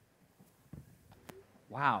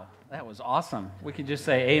Wow, that was awesome. We could just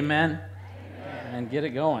say amen, and get it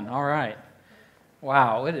going. All right.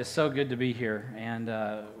 Wow, it is so good to be here. And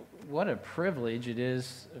what a privilege it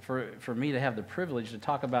is for me to have the privilege to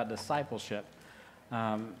talk about discipleship.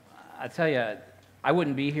 I tell you, I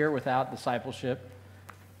wouldn't be here without discipleship.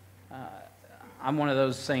 I'm one of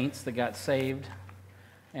those saints that got saved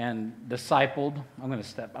and discipled. I'm going to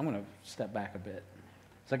step back a bit.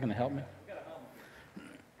 Is that going to help me?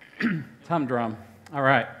 Tom drum. All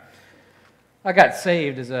right. I got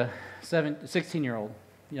saved as a 16-year-old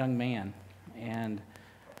young man, and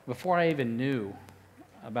before I even knew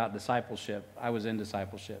about discipleship, I was in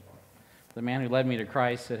discipleship. The man who led me to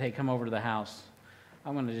Christ said, "Hey, come over to the house.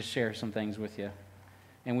 I'm going to just share some things with you."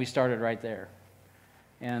 And we started right there.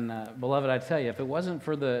 And beloved, I tell you, if it wasn't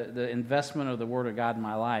for the investment of the Word of God in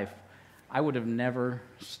my life, I would have never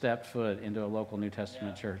stepped foot into a local New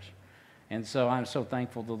Testament church. And so I'm so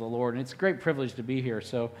thankful to the Lord. And it's a great privilege to be here.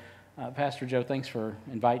 So, Pastor Joe, thanks for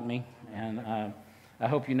inviting me. And I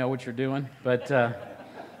hope you know what you're doing. But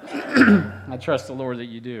I trust the Lord that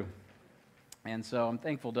you do. And so I'm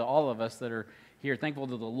thankful to all of us that are here. Thankful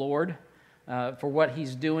to the Lord for what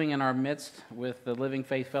He's doing in our midst with the Living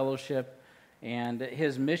Faith Fellowship and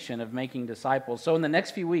His mission of making disciples. So in the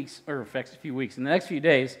next few weeks, in the next few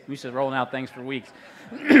days, we should rolling out things for weeks.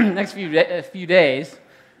 Next few days,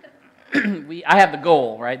 I have the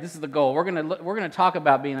goal, right? This is the goal. We're gonna talk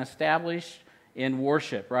about being established in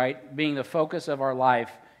worship, right? Being the focus of our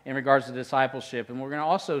life in regards to discipleship. And we're going to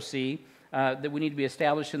also see that we need to be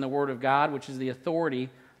established in the Word of God, which is the authority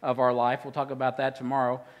of our life. We'll talk about that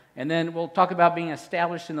tomorrow. And then we'll talk about being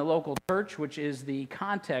established in the local church, which is the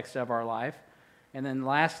context of our life. And then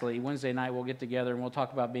lastly, Wednesday night we'll get together and we'll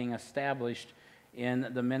talk about being established in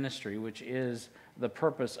the ministry, which is the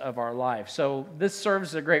purpose of our life. So this serves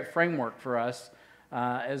as a great framework for us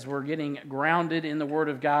as we're getting grounded in the Word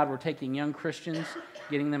of God. We're taking young Christians,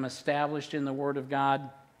 getting them established in the Word of God.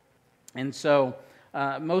 And so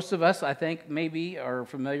most of us, I think, maybe are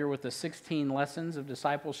familiar with the 16 lessons of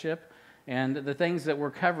discipleship. And the things that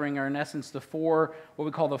we're covering are, in essence, what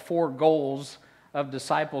we call the 4 goals of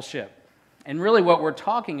discipleship. And really what we're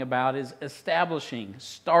talking about is establishing,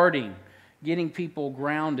 starting, getting people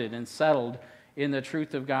grounded and settled in the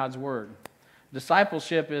truth of God's Word.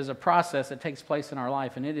 Discipleship is a process that takes place in our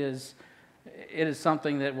life, and it is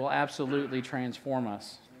something that will absolutely transform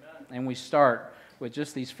us. Amen. And we start with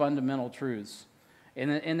just these fundamental truths.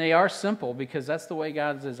 And they are simple because that's the way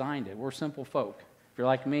God's designed it. We're simple folk. If you're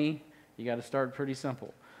like me, you got to start pretty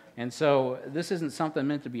simple. And so this isn't something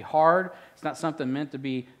meant to be hard. It's not something meant to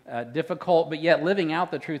be difficult, but yet living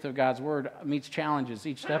out the truth of God's Word meets challenges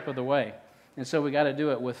each step of the way. And so we got to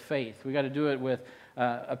do it with faith. We got to do it with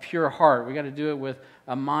a pure heart. We got to do it with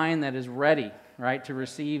a mind that is ready, right, to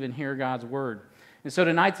receive and hear God's Word. And so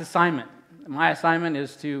tonight's assignment, my assignment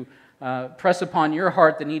is to press upon your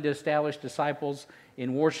heart the need to establish disciples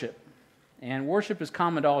in worship. And worship is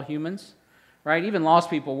common to all humans, right? Even lost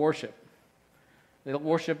people worship. They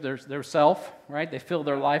worship their self, right? They fill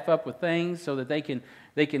their life up with things so that they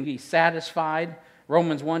can be satisfied.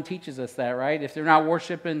 Romans 1 teaches us that, right? If they're not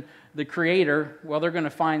worshiping the Creator, well, they're going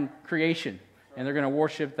to find creation, and they're going to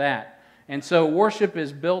worship that. And so worship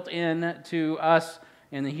is built in to us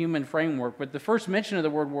in the human framework. But the first mention of the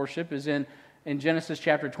word worship is in Genesis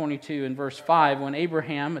chapter 22 and verse 5, when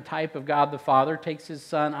Abraham, a type of God the Father, takes his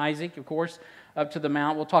son Isaac, of course, up to the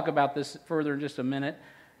mount. We'll talk about this further in just a minute.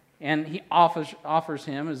 And he offers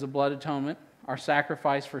him as a blood atonement, our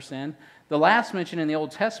sacrifice for sin. The last mention in the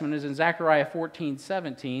Old Testament is in Zechariah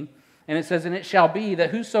 14:17, and it says, "And it shall be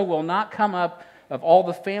that whoso will not come up of all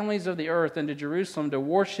the families of the earth into Jerusalem to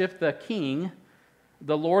worship the King,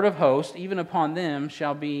 the Lord of hosts, even upon them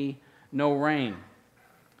shall be no rain."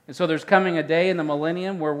 And so there's coming a day in the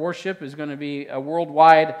millennium where worship is going to be a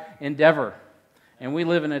worldwide endeavor. And we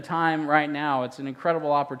live in a time right now, it's an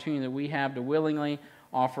incredible opportunity that we have to willingly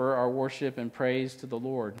offer our worship and praise to the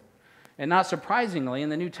Lord. And not surprisingly, in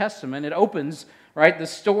the New Testament, it opens, right, the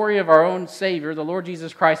story of our own Savior, the Lord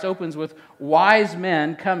Jesus Christ, opens with wise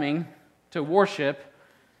men coming to worship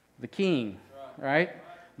the King, right?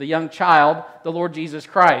 The young child, the Lord Jesus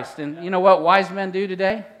Christ. And you know what wise men do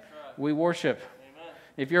today? We worship. Amen.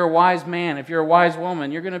 If you're a wise man, if you're a wise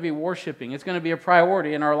woman, you're going to be worshiping. It's going to be a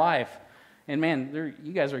priority in our life. And man,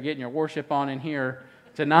 you guys are getting your worship on in here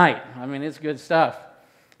tonight. I mean, it's good stuff.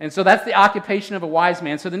 And so that's the occupation of a wise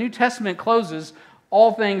man. So the New Testament closes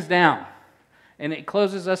all things down. And it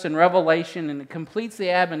closes us in Revelation, and it completes the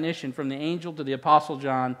admonition from the angel to the Apostle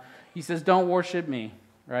John. He says, don't worship me,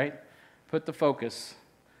 right? Put the focus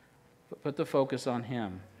on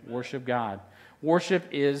Him. Worship God.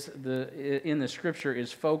 Worship in the Scripture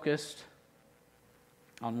is focused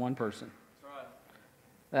on one person. That's right.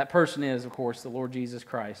 That person is, of course, the Lord Jesus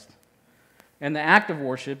Christ. And the act of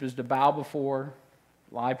worship is to bow before,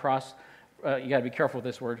 you got to be careful with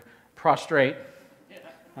this word, prostrate.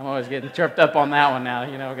 I'm always getting tripped up on that one now,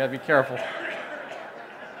 got to be careful.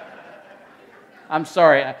 I'm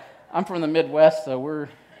sorry, I'm from the Midwest, so we're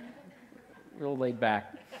real laid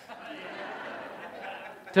back.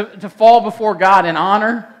 To fall before God in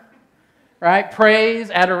honor, right? Praise,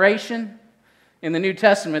 adoration. In the New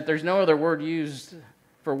Testament, there's no other word used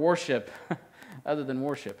for worship other than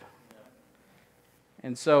worship.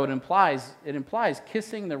 And so it implies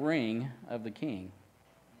kissing the ring of the King.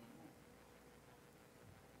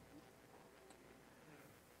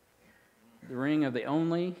 The ring of the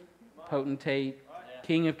only potentate,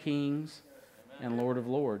 King of kings, and Lord of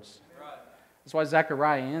lords. That's why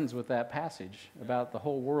Zechariah ends with that passage about the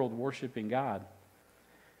whole world worshiping God.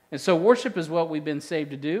 And so worship is what we've been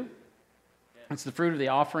saved to do. It's the fruit of the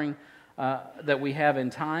offering that we have in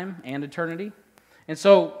time and eternity. And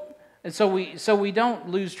so we don't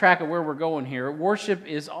lose track of where we're going here. Worship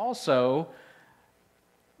is also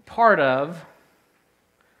part of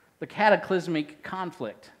the cataclysmic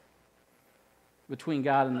conflict between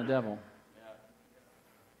God and the devil.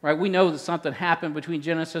 Right? We know that something happened between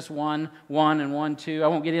Genesis 1:1 and 1:2. I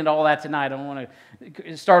won't get into all that tonight. I don't want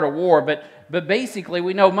to start a war. But basically,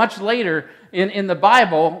 we know much later in the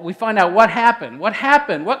Bible, we find out what happened. What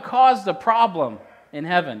happened? What caused the problem in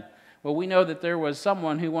heaven? Well, we know that there was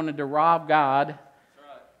someone who wanted to rob God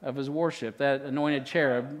of his worship. That anointed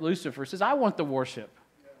cherub, Lucifer, says, I want the worship.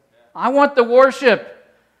 I want the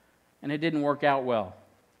worship. And it didn't work out well.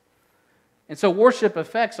 And so worship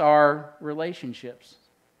affects our relationships.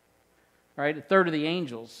 Right? A third of the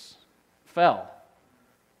angels fell.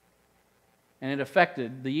 And it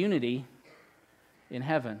affected the unity in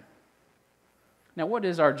heaven. Now, what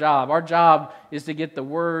is our job? Our job is to get the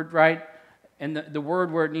word right, and the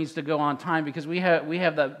word where it needs to go on time, because we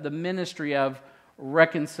have the ministry of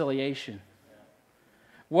reconciliation.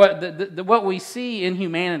 What we see in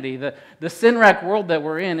humanity, the sin-wracked world that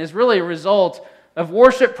we're in, is really a result of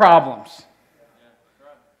worship problems.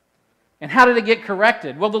 And how did it get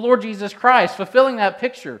corrected? Well, the Lord Jesus Christ, fulfilling that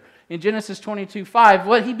picture in Genesis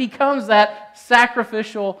 22:5, he becomes that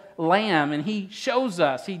sacrificial lamb, and he shows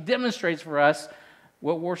us, he demonstrates for us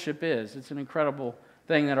what worship is. It's an incredible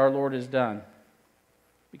thing that our Lord has done,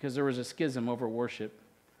 because there was a schism over worship.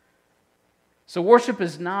 So worship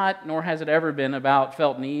is not, nor has it ever been, about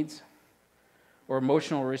felt needs or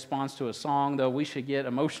emotional response to a song, though we should get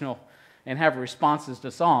emotional and have responses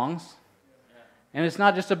to songs. And it's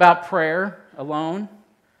not just about prayer alone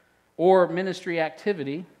or ministry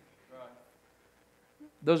activity.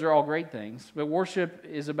 Those are all great things. But worship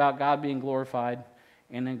is about God being glorified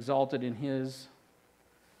and exalted in His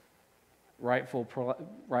rightful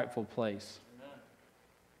place.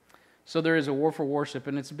 So there is a war for worship,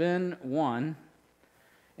 and it's been won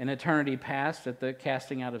in eternity past at the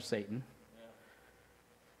casting out of Satan.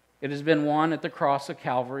 It has been won at the cross of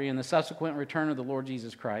Calvary and the subsequent return of the Lord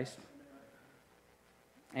Jesus Christ.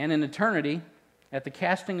 And in eternity, at the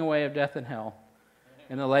casting away of death and hell,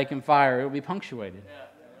 in the lake and fire, it will be punctuated.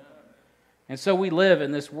 And so we live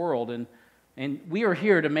in this world, and we are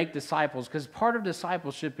here to make disciples, because part of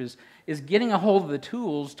discipleship is getting a hold of the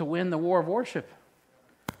tools to win the war of worship.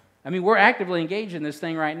 I mean, we're actively engaged in this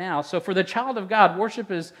thing right now. So for the child of God,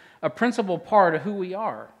 worship is a principal part of who we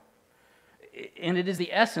are. And it is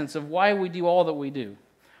the essence of why we do all that we do.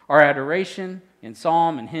 Our adoration in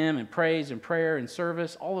psalm and hymn and praise and prayer and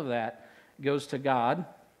service, all of that goes to God,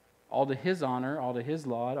 all to His honor, all to His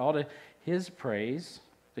laud, all to His praise,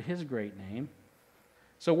 to His great name.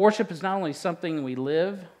 So worship is not only something we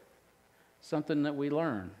live, something that we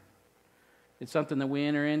learn. It's something that we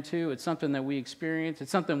enter into. It's something that we experience.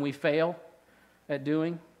 It's something we fail at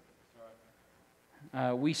doing.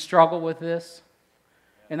 We struggle with this.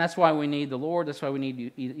 And that's why we need the Lord. That's why we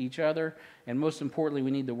need each other. And most importantly,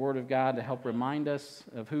 we need the Word of God to help remind us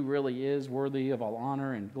of who really is worthy of all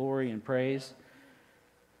honor and glory and praise.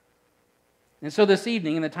 And so this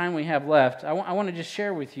evening, in the time we have left, I want to just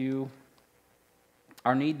share with you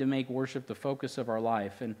our need to make worship the focus of our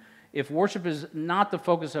life. And if worship is not the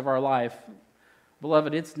focus of our life,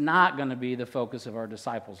 beloved, it's not going to be the focus of our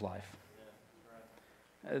disciples' life.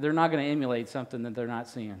 They're not going to emulate something that they're not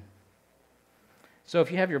seeing. So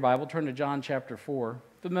if you have your Bible, turn to John chapter 4.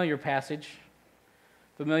 Familiar passage,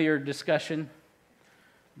 familiar discussion,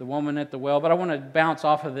 the woman at the well. But I want to bounce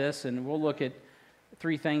off of this, and we'll look at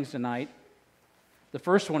three things tonight. The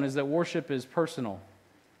first one is that worship is personal.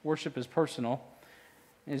 Worship is personal.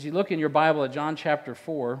 As you look in your Bible at John chapter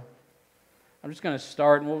 4, I'm just going to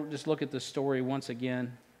start, and we'll just look at the story once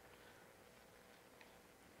again.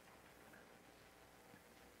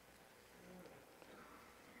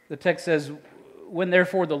 The text says, "When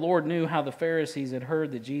therefore the Lord knew how the Pharisees had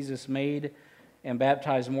heard that Jesus made and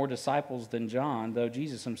baptized more disciples than John, though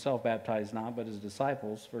Jesus himself baptized not, but his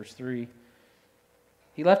disciples," verse 3,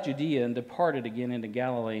 "he left Judea and departed again into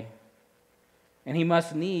Galilee, and he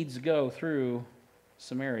must needs go through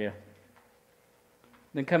Samaria.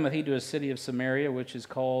 Then cometh he to a city of Samaria, which is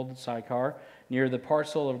called Sychar, near the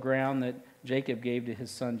parcel of ground that Jacob gave to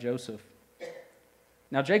his son Joseph.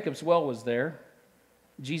 Now Jacob's well was there.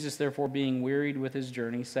 Jesus, therefore, being wearied with his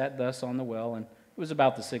journey, sat thus on the well, and it was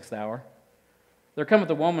about the 6th hour. There cometh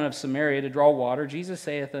a woman of Samaria to draw water. Jesus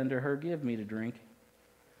saith unto her, Give me to drink.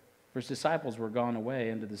 For his disciples were gone away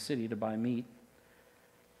into the city to buy meat.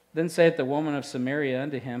 Then saith the woman of Samaria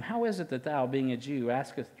unto him, How is it that thou, being a Jew,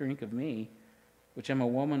 askest drink of me, which am a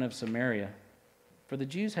woman of Samaria? For the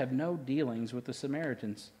Jews have no dealings with the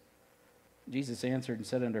Samaritans. Jesus answered and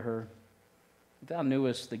said unto her, If thou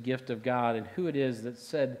knewest the gift of God, and who it is that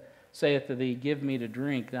saith to thee, Give me to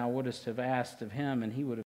drink, thou wouldest have asked of him, and he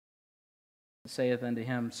would have saith unto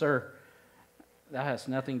him, Sir, thou hast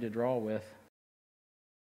nothing to draw with.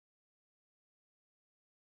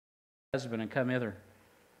 Husband, and come hither.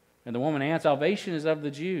 And the woman answered, Salvation is of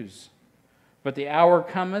the Jews. But the hour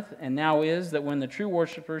cometh, and now is, that when the true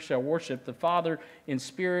worshipers shall worship the Father in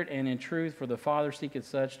spirit and in truth, for the Father seeketh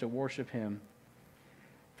such to worship him.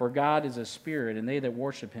 For God is a spirit, and they that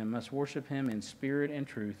worship him must worship him in spirit and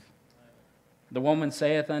truth. The woman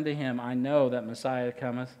saith unto him, I know that Messiah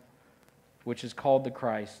cometh, which is called the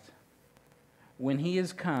Christ. When he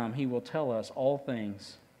is come, he will tell us all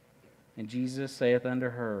things. And Jesus saith unto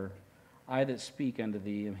her, I that speak unto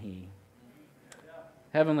thee am he.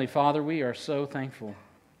 Heavenly Father, we are so thankful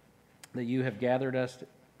that you have gathered us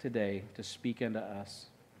today to speak unto us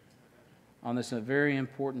on this very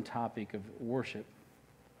important topic of worship.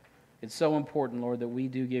 It's so important, Lord, that we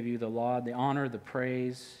do give you the laud, the honor, the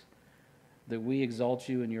praise, that we exalt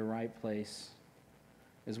you in your right place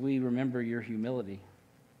as we remember your humility,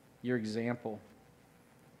 your example.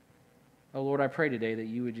 Oh, Lord, I pray today that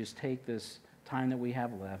you would just take this time that we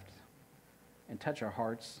have left and touch our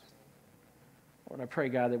hearts. Lord, I pray,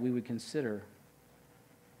 God, that we would consider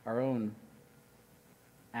our own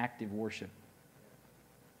active worship.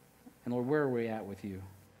 And Lord, where are we at with you?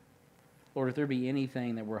 Lord, if there be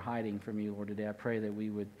anything that we're hiding from you, Lord, today, I pray that we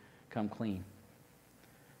would come clean.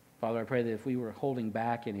 Father, I pray that if we were holding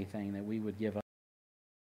back anything, that we would give up.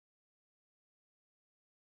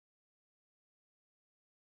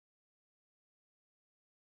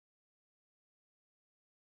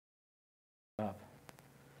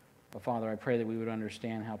 But Father, I pray that we would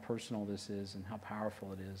understand how personal this is and how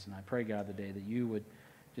powerful it is. And I pray, God, today that you would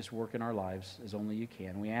just work in our lives as only you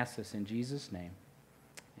can. We ask this in Jesus' name.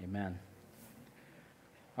 Amen.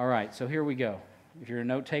 All right, so here we go. If you're a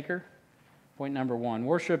note taker, point number 1,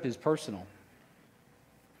 worship is personal.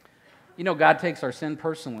 You know, God takes our sin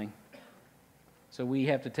personally, so we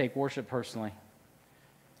have to take worship personally.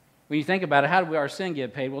 When you think about it, how did our sin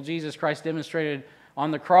get paid? Well, Jesus Christ demonstrated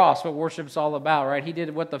on the cross what worship's all about, right? He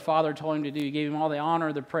did what the Father told him to do. He gave him all the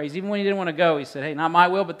honor, the praise. Even when he didn't want to go, he said, Hey, not my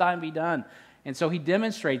will, but thine be done. And so he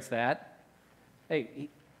demonstrates that. Hey,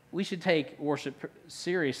 we should take worship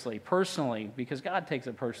seriously, personally, because God takes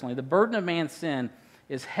it personally. The burden of man's sin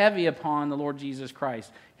is heavy upon the Lord Jesus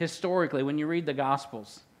Christ. Historically, when you read the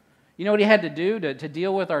Gospels, you know what he had to do to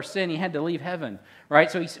deal with our sin? He had to leave heaven, right?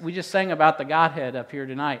 So we just sang about the Godhead up here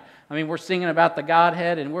tonight. I mean, we're singing about the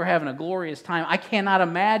Godhead, and we're having a glorious time. I cannot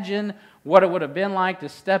imagine what it would have been like to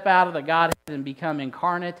step out of the Godhead and become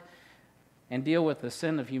incarnate and deal with the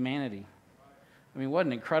sin of humanity. I mean, what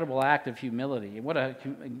an incredible act of humility. What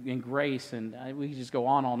in grace, and we could just go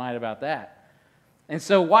on all night about that. And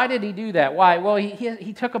so why did he do that? Why? Well,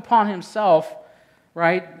 he took upon himself,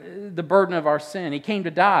 right, the burden of our sin. He came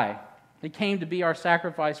to die. He came to be our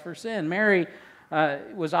sacrifice for sin. Mary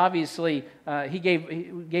was obviously, he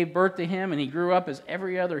gave birth to him, and he grew up as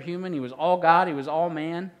every other human. He was all God. He was all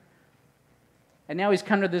man. And now he's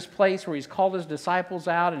come to this place where he's called his disciples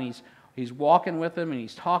out, and he's walking with them, and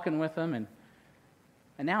he's talking with them, and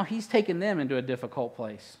now he's taken them into a difficult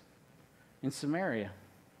place in Samaria.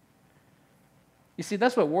 You see,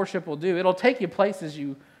 that's what worship will do. It'll take you places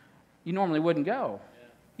you normally wouldn't go. Yeah.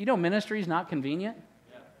 You know, ministry is not convenient.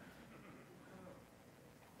 Yeah.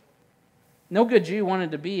 No good Jew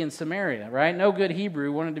wanted to be in Samaria, right? No good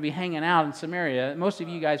Hebrew wanted to be hanging out in Samaria. Most of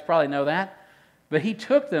you guys probably know that. But he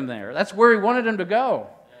took them there. That's where he wanted them to go.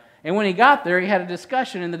 Yeah. And when he got there, he had a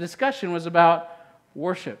discussion, and the discussion was about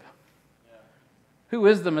Worship. Who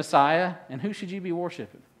is the Messiah, and who should you be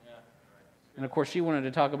worshiping? And of course, she wanted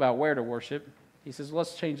to talk about where to worship. He says,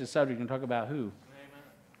 let's change the subject and talk about who.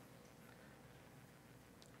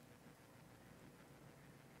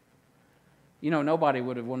 You know, nobody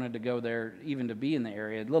would have wanted to go there even to be in the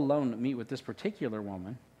area, let alone to meet with this particular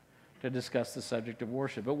woman to discuss the subject of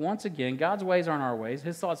worship. But once again, God's ways aren't our ways.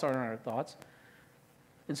 His thoughts aren't our thoughts.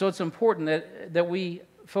 And so it's important that we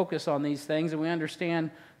focus on these things and we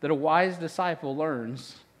understand that a wise disciple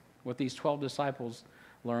learns what these 12 disciples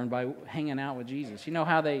learned by hanging out with Jesus. You know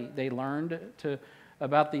how they learned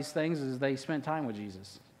about these things is they spent time with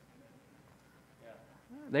Jesus.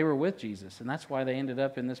 They were with Jesus, and that's why they ended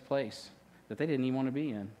up in this place that they didn't even want to be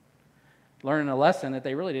in, learning a lesson that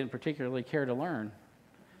they really didn't particularly care to learn.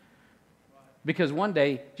 Because one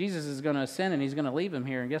day, Jesus is going to ascend and he's going to leave them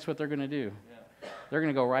here, and guess what they're going to do? They're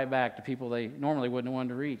going to go right back to people they normally wouldn't have wanted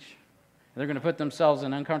to reach. They're going to put themselves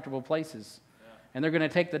in uncomfortable places, and they're going to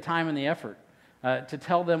take the time and the effort to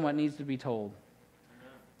tell them what needs to be told.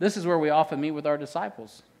 This is where we often meet with our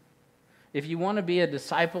disciples. If you want to be a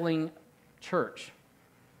discipling church,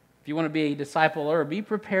 if you want to be a discipler, be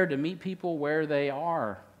prepared to meet people where they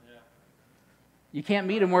are. Yeah. You can't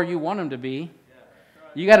meet them where you want them to be. Yeah,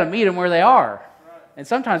 right. You got to meet them where they are. Right. And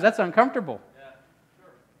sometimes that's uncomfortable. Yeah,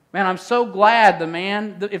 sure. Man, I'm so glad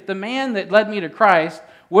if the man that led me to Christ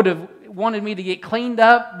would have wanted me to get cleaned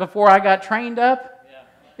up before I got trained up,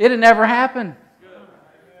 it'd never happen.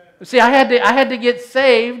 See, I had to get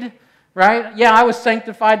saved, right? Yeah, I was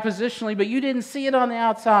sanctified positionally, but you didn't see it on the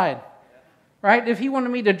outside. Right? If he wanted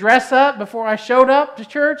me to dress up before I showed up to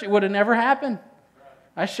church, it would have never happened.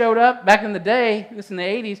 I showed up back in the day, this in the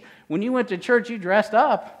 80s, when you went to church, you dressed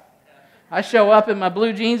up. I show up in my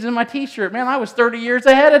blue jeans and my t-shirt. Man, I was 30 years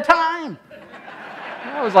ahead of time.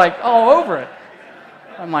 I was like all over it.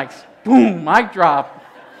 I'm like, boom, mic drop.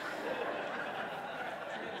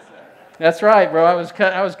 That's right, bro. I was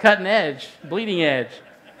cutting edge, bleeding edge.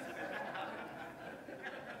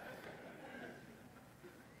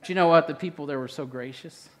 But you know what? The people there were so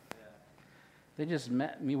gracious. They just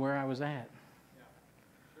met me where I was at.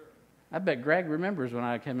 I bet Greg remembers when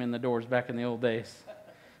I came in the doors back in the old days.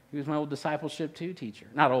 He was my old discipleship 2 teacher.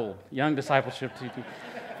 Not old, young discipleship 2 teacher.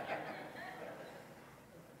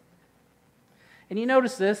 And you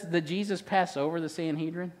notice this, that Jesus passed over the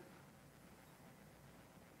Sanhedrin?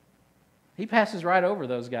 He passes right over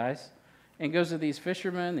those guys and goes to these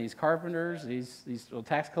fishermen, these carpenters, these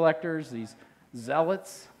tax collectors, these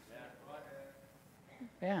zealots.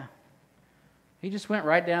 Yeah. He just went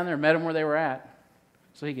right down there and met them where they were at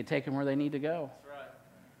so he could take them where they need to go. That's right.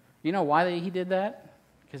 You know why he did that?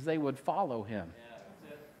 Because they would follow him. Yeah,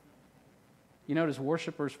 that's it. You notice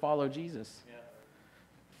worshipers follow Jesus. Yeah.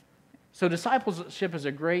 So discipleship is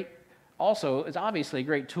it's obviously a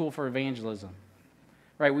great tool for evangelism.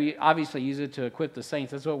 Right? We obviously use it to equip the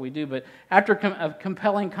saints. That's what we do. But after a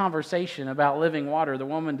compelling conversation about living water, the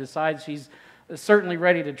woman decides she's certainly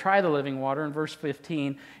ready to try the living water in verse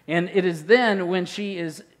 15. And it is then when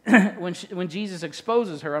when Jesus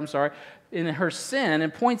exposes her, in her sin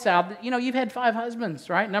and points out that, you've had 5 husbands,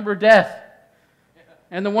 right? Number of death.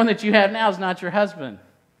 And the one that you have now is not your husband.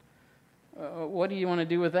 What do you want to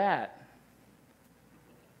do with that?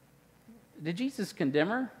 Did Jesus condemn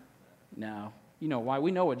her? No. You know why? We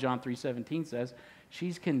know what John 3:17 says.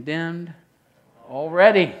 She's condemned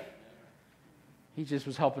already. He just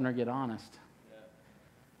was helping her get honest.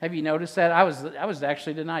 Have you noticed that? I was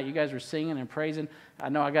actually tonight. You guys were singing and praising. I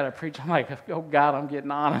know I got to preach. I'm like, oh God, I'm getting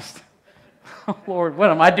honest. Oh Lord, what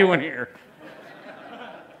am I doing here?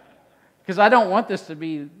 Because I don't want this to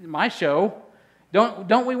be my show.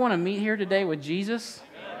 Don't we want to meet here today with Jesus?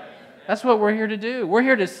 That's what we're here to do. We're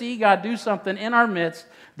here to see God do something in our midst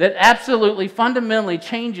that absolutely, fundamentally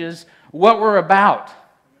changes what we're about.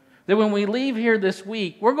 That when we leave here this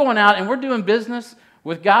week, we're going out and we're doing business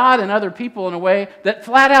with God and other people in a way that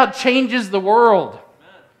flat out changes the world.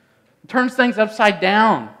 Turns things upside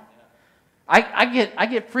down. I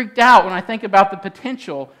get freaked out when I think about the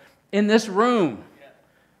potential in this room,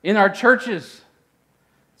 in our churches.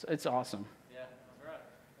 It's awesome.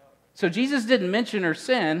 So Jesus didn't mention her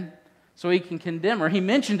sin so he can condemn her. He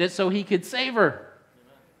mentioned it so he could save her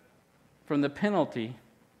from the penalty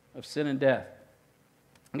of sin and death.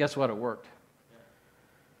 And guess what? It worked.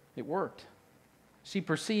 It worked. She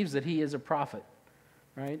perceives that he is a prophet,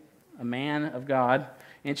 right? A man of God.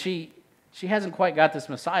 And she hasn't quite got this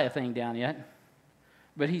Messiah thing down yet,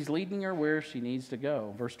 but he's leading her where she needs to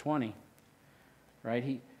go. Verse 20,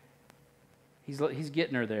 right? He's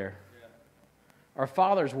getting her there. Yeah. Our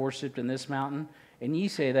fathers worshipped in this mountain, and ye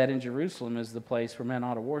say that in Jerusalem is the place where men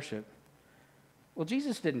ought to worship. Well,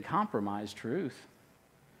 Jesus didn't compromise truth.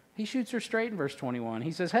 He shoots her straight in verse 21.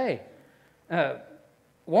 He says, hey,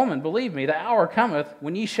 woman, believe me, the hour cometh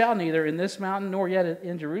when ye shall neither in this mountain nor yet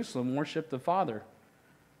in Jerusalem worship the Father.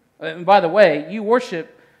 And by the way, you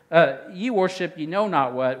worship you know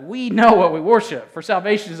not what. We know what we worship, for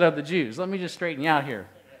salvation is of the Jews. Let me just straighten you out here.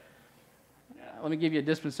 Let me give you a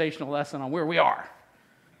dispensational lesson on where we are.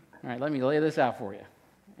 All right, let me lay this out for you.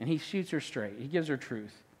 And he shoots her straight. He gives her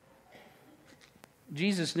truth.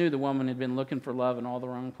 Jesus knew the woman had been looking for love in all the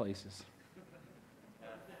wrong places.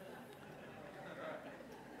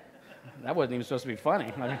 That wasn't even supposed to be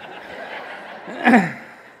funny.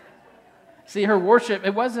 See, her worship,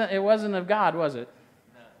 it wasn't of God, was it?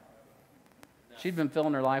 She'd been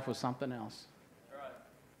filling her life with something else.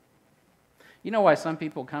 You know why some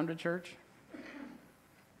people come to church?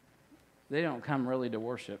 They don't come really to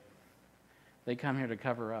worship. They come here to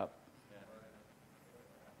cover up.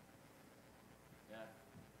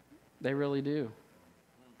 They really do.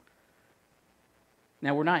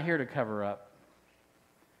 Now, we're not here to cover up.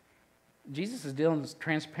 Jesus is dealing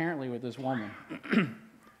transparently with this woman.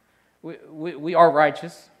 We are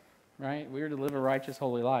righteous, right? We are to live a righteous,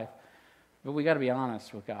 holy life. But we got to be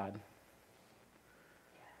honest with God.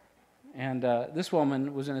 And this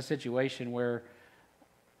woman was in a situation where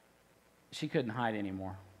she couldn't hide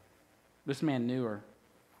anymore. This man knew her.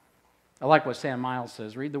 I like what Sam Miles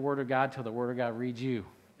says, read the Word of God till the Word of God reads you.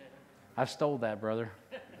 I've stole that, brother.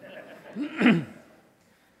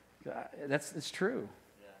 It's true.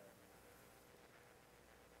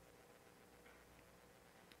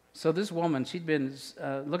 So this woman, she'd been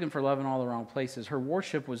looking for love in all the wrong places. Her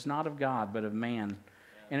worship was not of God, but of man.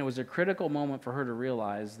 And it was a critical moment for her to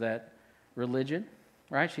realize that religion,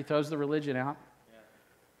 right? She throws the religion out.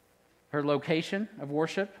 Her location of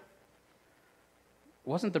worship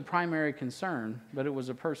wasn't the primary concern, but it was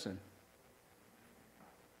a person.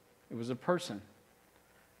 It was a person.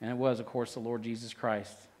 And it was, of course, the Lord Jesus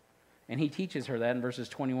Christ. And he teaches her that in verses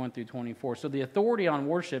 21 through 24. So the authority on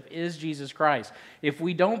worship is Jesus Christ. If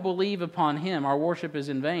we don't believe upon him, our worship is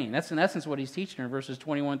in vain. That's in essence what he's teaching her in verses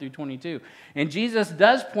 21 through 22. And Jesus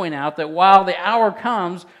does point out that while the hour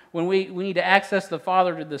comes when we need to access the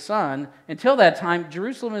Father to the Son, until that time,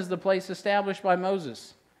 Jerusalem is the place established by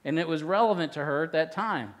Moses. And it was relevant to her at that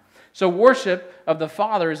time. So worship of the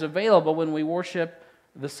Father is available when we worship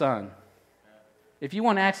the Son. If you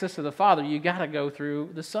want access to the Father, you got to go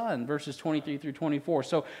through the Son, verses 23 through 24.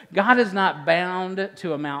 So God is not bound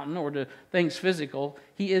to a mountain or to things physical.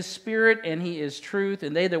 He is spirit and he is truth,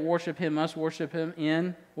 and they that worship him must worship him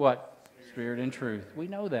in what? Spirit and truth. We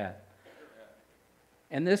know that.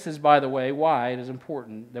 And this is, by the way, why it is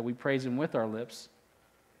important that we praise him with our lips,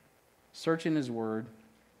 search in his word,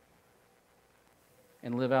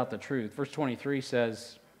 and live out the truth. Verse 23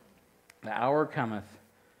 says, the hour cometh,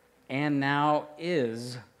 and now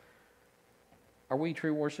is. Are we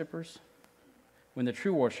true worshipers? When the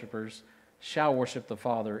true worshipers shall worship the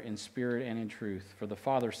Father in spirit and in truth. For the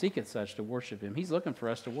Father seeketh such to worship him. He's looking for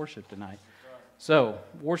us to worship tonight. So,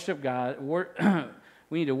 worship God.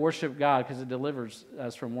 We need to worship God because it delivers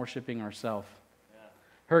us from worshiping ourselves.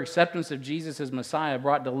 Her acceptance of Jesus as Messiah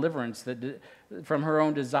brought deliverance from her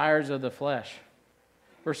own desires of the flesh.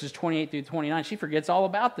 Verses 28 through 29, she forgets all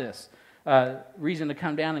about this. Reason to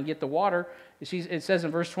come down and get the water. It says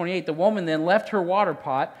in verse 28, the woman then left her water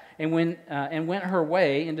pot and went her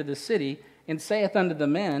way into the city and saith unto the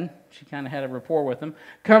men, she kind of had a rapport with them,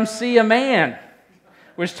 come see a man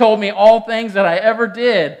which told me all things that I ever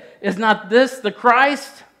did. Is not this the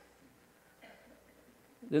Christ?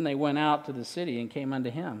 Then they went out to the city and came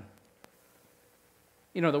unto him.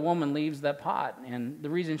 You know, the woman leaves that pot, and the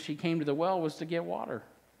reason she came to the well was to get water,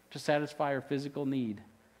 to satisfy her physical need.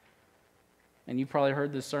 And you've probably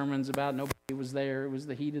heard the sermons about nobody was there, it was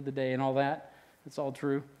the heat of the day and all that. It's all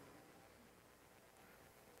true.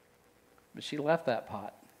 But she left that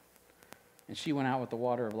pot, and she went out with the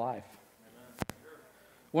water of life.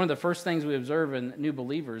 One of the first things we observe in new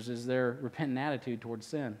believers is their repentant attitude towards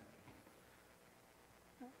sin.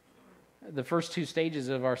 The first two stages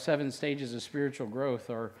of our 7 stages of spiritual growth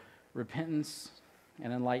are repentance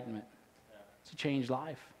and enlightenment. It's a changed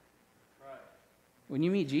life. When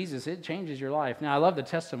you meet Jesus, it changes your life. Now, I love the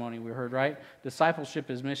testimony we heard, right? Discipleship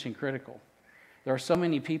is mission critical. There are so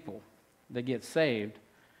many people that get saved,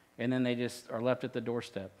 and then they just are left at the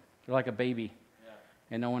doorstep. They're like a baby,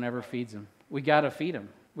 and no one ever feeds them. We got to feed them.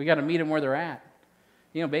 We got to meet them where they're at.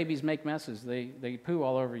 You know, babies make messes. They poo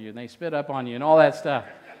all over you, and they spit up on you, and all that stuff.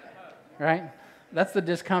 Right? That's the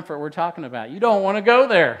discomfort we're talking about. You don't want to go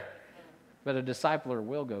there. But a discipler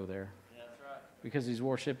will go there. because she's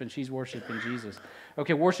worshiping Jesus.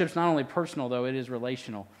 Okay, worship's not only personal though, it is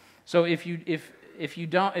relational. So if you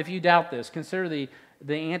doubt this, consider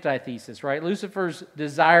the antithesis, right? Lucifer's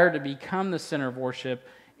desire to become the center of worship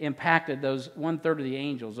impacted those 1/3 of the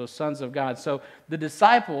angels, those sons of God. So the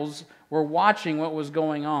disciples were watching what was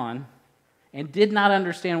going on and did not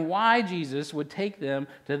understand why Jesus would take them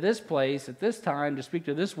to this place at this time to speak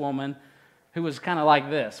to this woman who was kind of like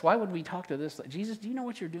this. Why would we talk to this? Jesus, do you know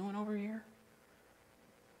what you're doing over here?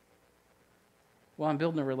 Well, I'm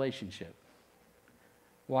building a relationship.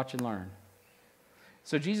 Watch and learn.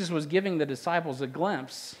 So Jesus was giving the disciples a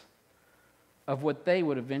glimpse of what they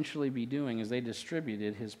would eventually be doing as they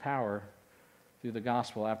distributed his power through the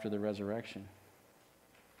gospel after the resurrection.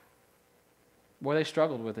 Boy, they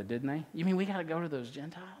struggled with it, didn't they? You mean we got to go to those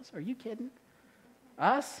Gentiles? Are you kidding?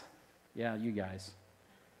 Us? Yeah, you guys.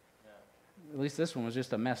 At least this one was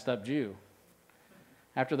just a messed up Jew.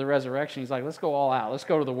 After the resurrection, he's like, let's go all out. Let's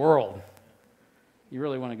go to the world. You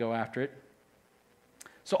really want to go after it.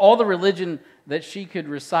 So all the religion that she could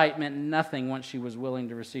recite meant nothing once she was willing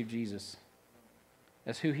to receive Jesus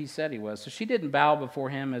as who he said he was. So she didn't bow before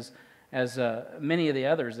him as many of the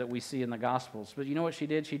others that we see in the Gospels. But you know what she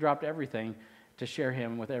did? She dropped everything to share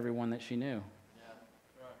him with everyone that she knew.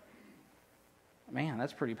 Man,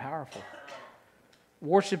 that's pretty powerful.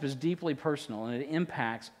 Worship is deeply personal, and it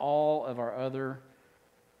impacts all of our other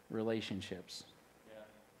relationships.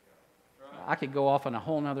 I could go off on a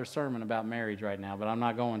whole other sermon about marriage right now, but I'm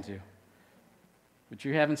not going to. But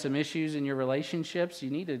you're having some issues in your relationships, you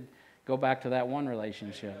need to go back to that one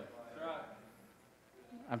relationship.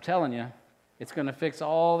 I'm telling you, it's going to fix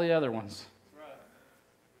all the other ones.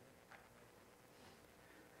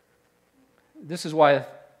 This is why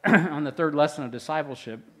on the third lesson of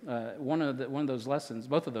discipleship, one of those lessons,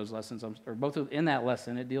 both of those lessons, in that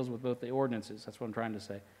lesson, it deals with both the ordinances. That's what I'm trying to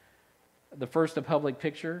say. The first, a public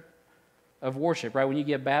picture of worship, right? When you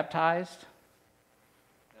get baptized,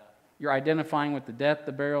 you're identifying with the death,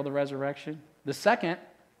 the burial, the resurrection. The second,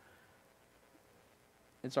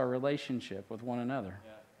 it's our relationship with one another.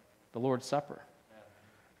 The Lord's Supper.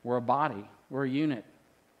 We're a body. We're a unit.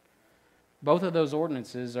 Both of those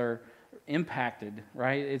ordinances are impacted,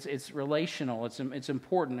 right? It's relational. It's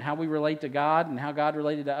important how we relate to God and how God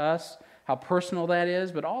related to us, how personal that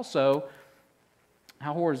is, but also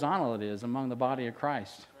how horizontal it is among the body of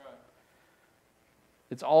Christ.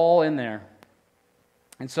 It's all in there.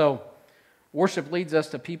 And so worship leads us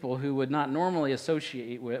to people who we would not normally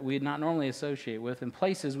associate with, in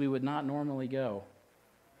places we would not normally go.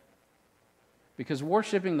 Because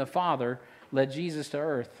worshiping the Father led Jesus to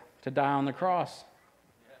earth to die on the cross.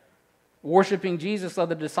 Worshiping Jesus led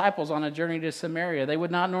the disciples on a journey to Samaria they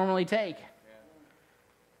would not normally take.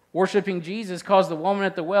 Worshiping Jesus caused the woman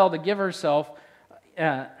at the well to give herself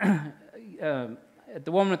and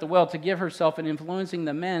influencing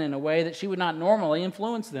the men in a way that she would not normally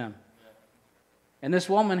influence them. And this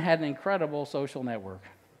woman had an incredible social network.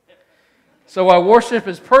 So while worship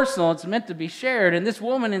is personal, it's meant to be shared, and this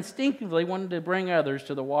woman instinctively wanted to bring others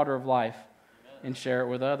to the water of life and share it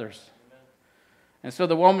with others. And so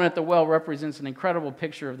the woman at the well represents an incredible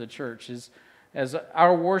picture of the church, as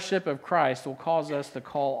our worship of Christ will cause us to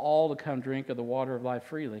call all to come drink of the water of life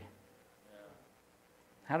freely.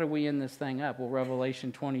 How do we end this thing up? Well,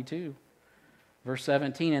 Revelation 22, verse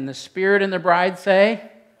 17, and the Spirit and the bride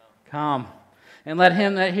say, come. And let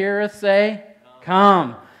him that heareth say,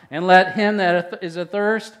 come. And let him that is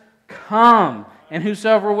athirst, come. And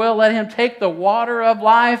whosoever will, let him take the water of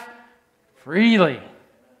life freely.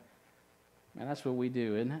 And that's what we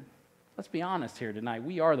do, isn't it? Let's be honest here tonight.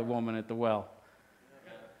 We are the woman at the well.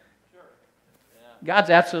 God's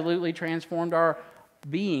absolutely transformed our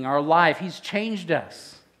being, our life. He's changed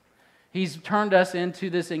us. He's turned us into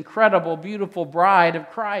this incredible, beautiful bride of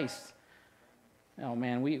Christ. Oh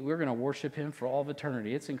man, we're going to worship Him for all of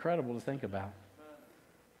eternity. It's incredible to think about.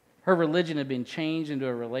 Her religion had been changed into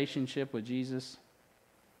a relationship with Jesus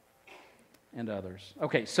and others.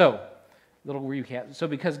 Okay, so little recap. So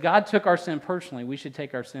because God took our sin personally, we should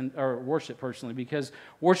take our worship personally, because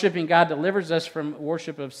worshiping God delivers us from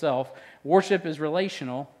worship of self. Worship is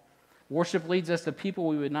relational. Worship leads us to people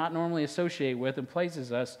we would not normally associate with and places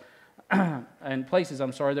that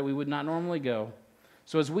we would not normally go.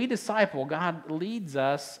 So as we disciple, God leads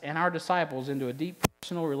us and our disciples into a deep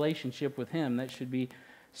personal relationship with Him that should be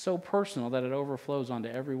so personal that it overflows onto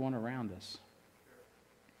everyone around us.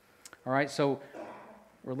 All right, so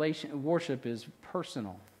worship is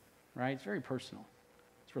personal, right? It's very personal.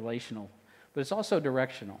 It's relational, but it's also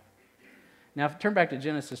directional. Now, if you turn back to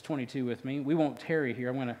Genesis 22 with me, we won't tarry here.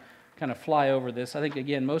 I'm going to kind of fly over this. I think,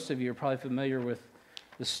 again, most of you are probably familiar with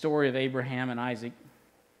the story of Abraham and Isaac.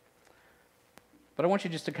 But I want you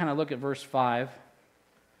just to kind of look at verse 5.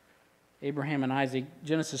 Abraham and Isaac,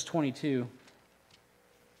 Genesis 22.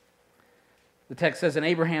 The text says, "And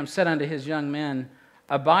Abraham said unto his young men,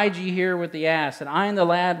 Abide ye here with the ass, and I and the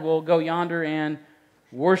lad will go yonder and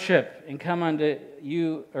worship, and come unto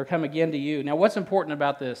you, or come again to you." Now, what's important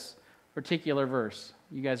about this particular verse?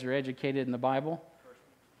 You guys are educated in the Bible.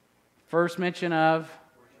 First mention of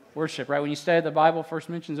worship, right? When you study the Bible, first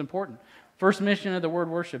mention is important. First mention of the word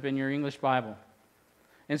worship in your English Bible.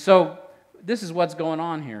 And so, this is what's going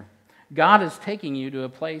on here. God is taking you to a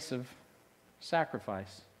place of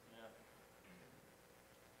sacrifice.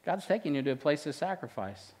 God's taking you to a place of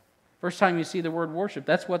sacrifice. First time you see the word worship,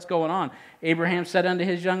 that's what's going on. Abraham said unto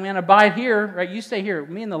his young man, "Abide here," right? You stay here.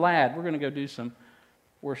 Me and the lad, we're going to go do some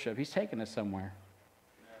worship. He's taking us somewhere.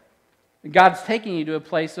 God's taking you to a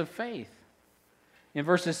place of faith. In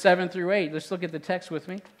verses 7 through 8, let's look at the text with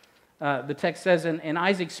me. The text says, and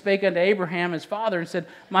Isaac spake unto Abraham his father and said,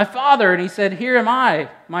 "My father." And he said, "Here am I,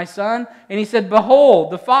 my son." And he said,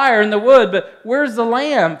 "Behold, the fire and the wood, but where's the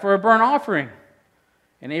lamb for a burnt offering?"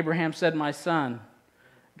 And Abraham said, "My son,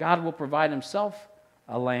 God will provide himself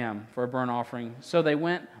a lamb for a burnt offering." So they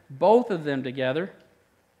went, both of them together,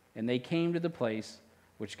 and they came to the place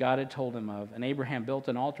which God had told him of. And Abraham built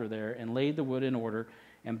an altar there, and laid the wood in order,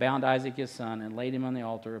 and bound Isaac his son, and laid him on the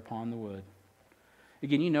altar upon the wood.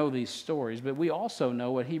 Again, you know these stories, but we also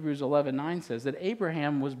know what Hebrews 11:9 says, that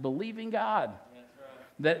Abraham was believing God. That's right.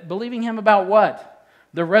 That believing him about what?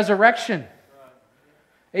 The resurrection.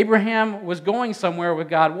 Abraham was going somewhere with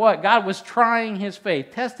God. What? God was trying his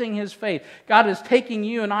faith, testing his faith. God is taking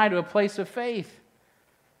you and I to a place of faith.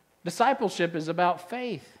 Discipleship is about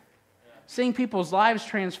faith. Seeing people's lives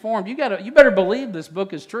transformed. You better believe this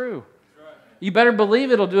book is true. You better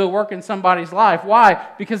believe it'll do a work in somebody's life. Why?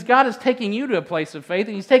 Because God is taking you to a place of faith,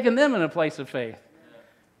 and He's taking them in a place of faith.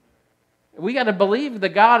 We got to believe that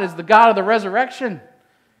God is the God of the resurrection.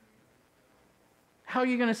 How are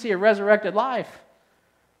you going to see a resurrected life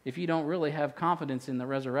if you don't really have confidence in the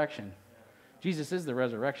resurrection? Jesus is the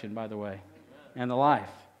resurrection, by the way, and the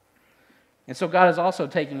life. And so God is also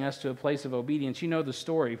taking us to a place of obedience. You know the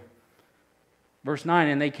story. Verse 9,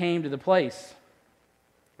 and they came to the place.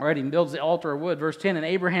 All right, he builds the altar of wood. Verse 10, and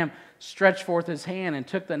Abraham stretched forth his hand and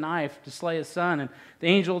took the knife to slay his son. And the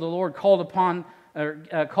angel of the Lord called upon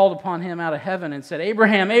him out of heaven and said,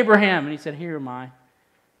 "Abraham, Abraham." And he said, "Here am I."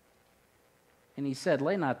 And he said,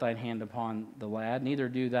 "Lay not thine hand upon the lad, neither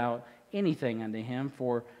do thou anything unto him,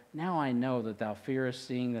 for now I know that thou fearest,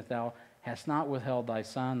 seeing that thou hast not withheld thy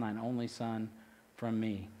son, thine only son, from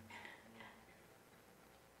me."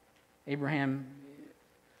 Abraham,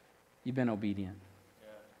 you've been obedient.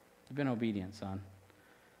 You've been obedient, son.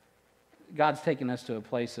 God's taken us to a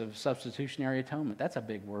place of substitutionary atonement. That's a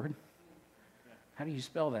big word. How do you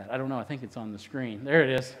spell that? I don't know. I think it's on the screen. There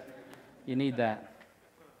it is. You need that.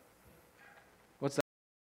 What's that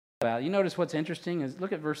about? You notice what's interesting is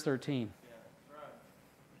look at verse 13.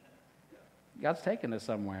 God's taken us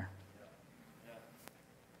somewhere.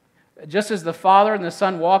 Just as the Father and the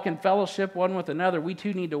Son walk in fellowship one with another, we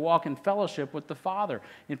too need to walk in fellowship with the Father.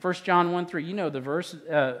 In 1 John 1:3, you know the verse,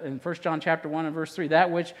 in 1 John chapter 1 and verse 3, "That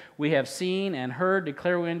which we have seen and heard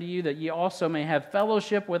declare we unto you, that ye also may have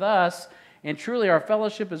fellowship with us. And truly our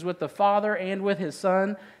fellowship is with the Father and with His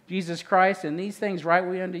Son, Jesus Christ. And these things write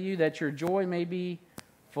we unto you, that your joy may be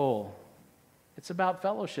full." It's about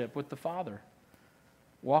fellowship with the Father,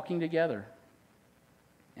 walking together.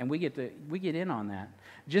 And we get in on that.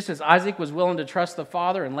 Just as Isaac was willing to trust the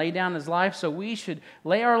Father and lay down his life, so we should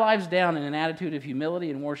lay our lives down in an attitude of humility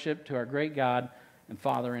and worship to our great God and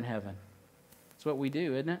Father in heaven. That's what we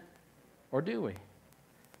do, isn't it? Or do we?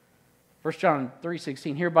 1 John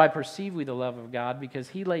 3:16, "Hereby perceive we the love of God, because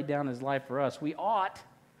He laid down His life for us." We ought,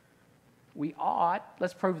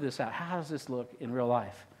 let's prove this out. How does this look in real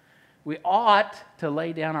life? We ought to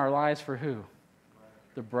lay down our lives for who?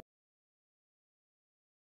 The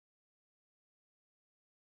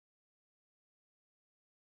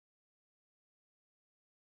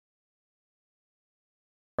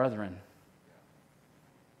brethren.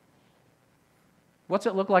 What's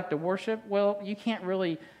it look like to worship? Well,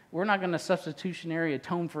 we're not going to substitutionary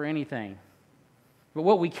atone for anything. But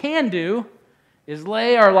what we can do is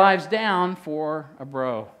lay our lives down for a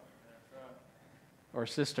bro or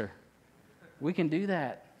sister. We can do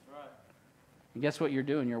that. And guess what you're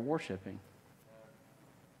doing? You're worshiping.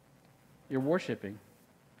 You're worshiping.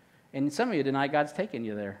 And some of you tonight, God's taking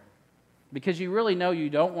you there. Because you really know you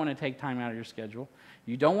don't want to take time out of your schedule.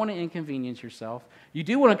 You don't want to inconvenience yourself. You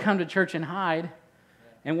do want to come to church and hide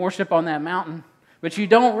and worship on that mountain. But you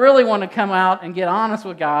don't really want to come out and get honest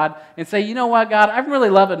with God and say, you know what, God, I'm really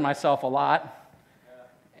loving myself a lot.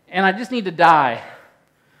 And I just need to die.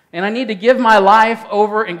 And I need to give my life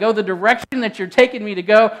over and go the direction that you're taking me to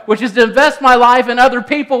go, which is to invest my life in other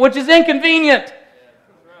people, which is inconvenient.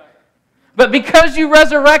 But because you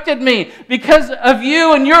resurrected me, because of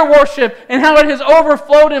you and your worship and how it has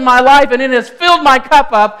overflowed in my life and it has filled my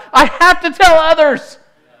cup up, I have to tell others.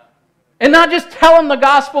 And not just tell them the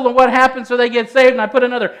gospel and what happens so they get saved and I put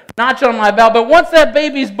another notch on my belt. But once that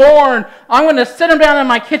baby's born, I'm going to sit them down in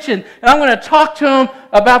my kitchen and I'm going to talk to them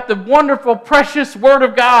about the wonderful, precious Word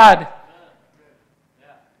of God.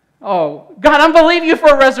 Oh, God, I believe you for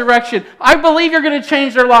a resurrection. I believe you're going to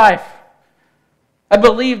change their life. I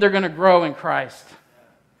believe they're going to grow in Christ.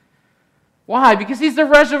 Why? Because He's the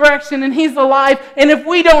resurrection and He's the life. And if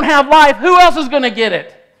we don't have life, who else is going to get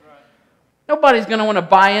it? Nobody's going to want to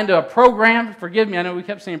buy into a program. Forgive me, I know we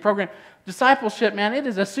kept saying program. Discipleship, man, it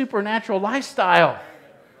is a supernatural lifestyle.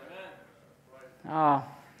 Oh,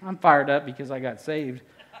 I'm fired up because I got saved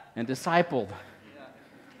and discipled.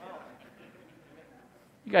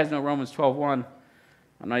 You guys know Romans 12:1.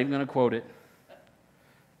 I'm not even going to quote it.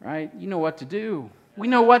 Right? You know what to do. We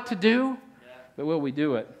know what to do, but will we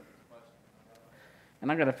do it?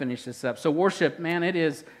 And I got to finish this up. So worship, man, it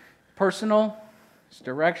is personal. It's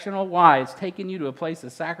directional. Why? It's taking you to a place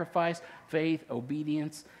of sacrifice, faith,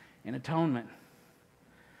 obedience, and atonement.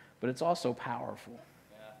 But it's also powerful.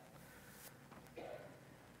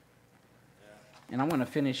 And I want to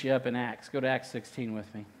finish you up in Acts. Go to Acts 16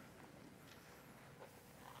 with me.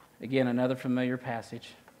 Again, another familiar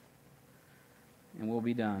passage. And we'll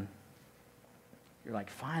be done. You're like,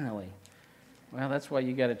 finally. Well, that's why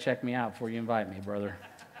you got to check me out before you invite me, brother.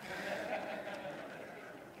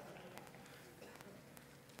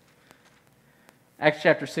 Acts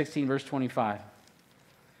chapter 16, verse 25.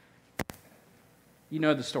 You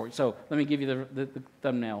know the story. So let me give you the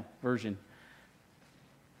thumbnail version.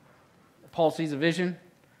 Paul sees a vision,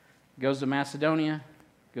 goes to Macedonia,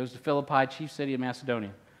 goes to Philippi, chief city of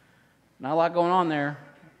Macedonia. Not a lot going on there.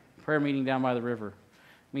 Prayer meeting down by the river.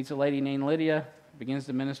 Meets a lady named Lydia, begins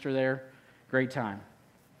to minister there. Great time.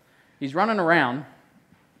 He's running around,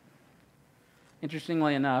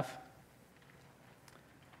 interestingly enough,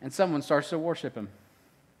 and someone starts to worship him.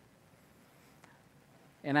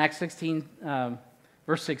 In Acts 16,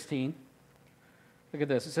 verse 16, look at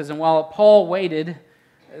this. It says, and while Paul waited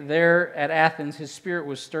there at Athens, his spirit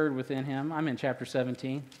was stirred within him. I'm in chapter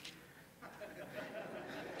 17.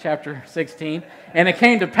 Chapter 16. And it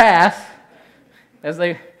came to pass, as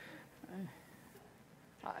they...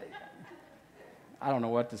 I don't know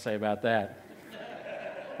what to say about that.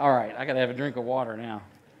 All right, I got to have a drink of water now.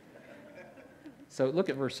 So look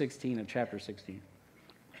at verse 16 of chapter 16.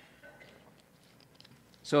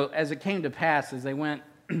 So as it came to pass, as they went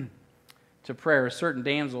to prayer, a certain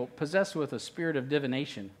damsel, possessed with a spirit of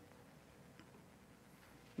divination,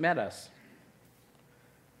 met us,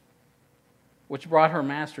 which brought her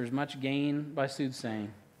masters much gain by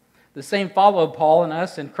soothsaying. The same followed Paul and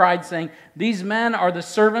us and cried, saying, these men are the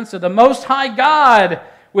servants of the Most High God,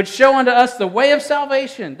 which show unto us the way of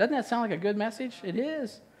salvation. Doesn't that sound like a good message? It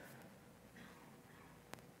is.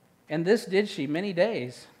 And this did she many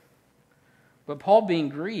days. But Paul, being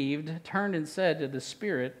grieved, turned and said to the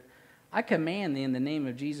Spirit, I command thee in the name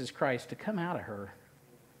of Jesus Christ to come out of her.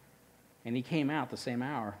 And he came out the same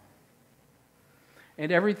hour.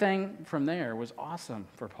 And everything from there was awesome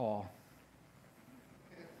for Paul.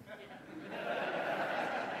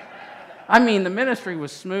 I mean, the ministry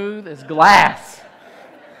was smooth as glass.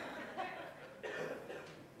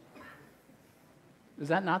 Is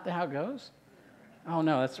that not how it goes? Oh,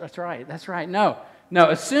 no, that's right. That's right. No,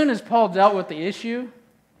 as soon as Paul dealt with the issue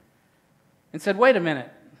and said, wait a minute,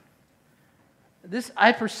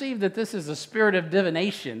 I perceive that this is a spirit of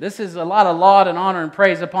divination. This is a lot of laud and honor and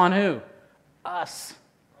praise upon who? Us.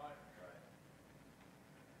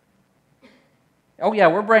 Oh, yeah,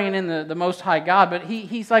 we're bringing in the Most High God, but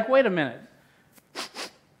he's like, wait a minute.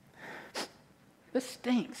 This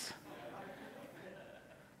stinks.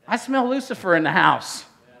 I smell Lucifer in the house.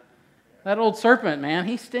 That old serpent, man,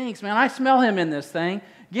 he stinks, man. I smell him in this thing.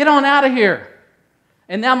 Get on out of here.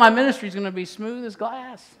 And now my ministry is going to be smooth as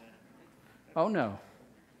glass. Oh, no.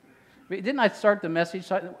 Didn't I start the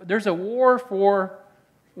message? There's a war for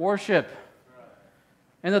worship.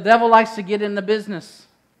 And the devil likes to get in the business.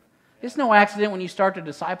 It's no accident when you start to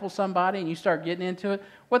disciple somebody and you start getting into it.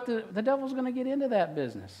 The devil's going to get into that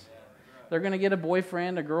business. They're going to get a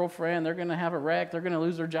boyfriend, a girlfriend. They're going to have a wreck. They're going to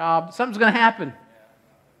lose their job. Something's going to happen.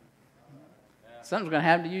 Something's going to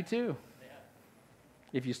happen to you too.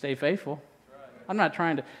 If you stay faithful. I'm not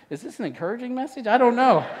trying to, is this an encouraging message? I don't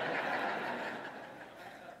know.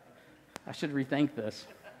 I should rethink this.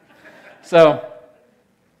 So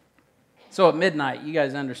at midnight, you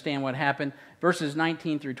guys understand what happened. Verses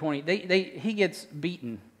 19 through 20, he gets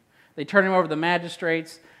beaten. They turn him over to the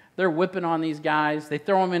magistrates. They're whipping on these guys. They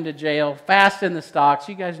throw him into jail, fast in the stocks.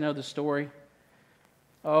 You guys know the story.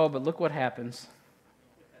 Oh, but look what happens.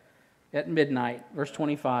 At midnight, verse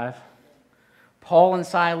 25, Paul and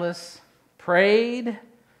Silas prayed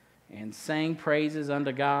and sang praises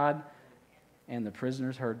unto God, and the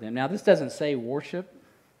prisoners heard them. Now, this doesn't say worship,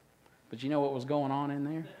 but you know what was going on in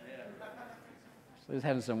there? So they was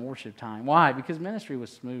having some worship time. Why? Because ministry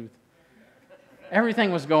was smooth.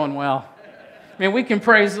 Everything was going well. I mean, we can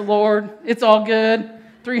praise the Lord. It's all good.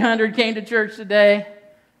 300 came to church today.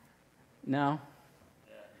 No.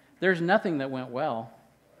 There's nothing that went well.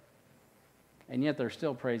 And yet they're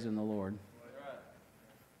still praising the Lord.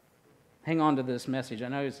 Hang on to this message. I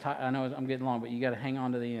know I'm getting long, but you got to hang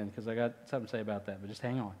on to the end because I got something to say about that, but just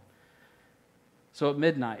hang on. So at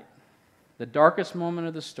midnight, the darkest moment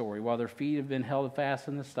of the story, while their feet have been held fast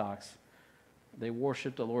in the stocks, they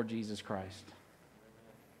worshiped the Lord Jesus Christ.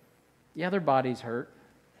 Yeah, their bodies hurt.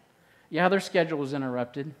 Yeah, their schedule was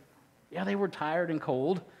interrupted. Yeah, they were tired and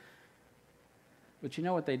cold. But you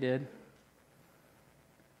know what they did?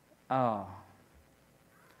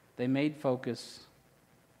 They made the Focus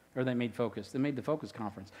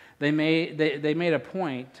Conference. They made a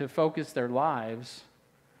point to focus their lives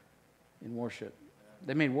in worship.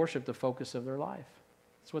 They made worship the focus of their life.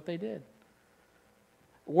 That's what they did.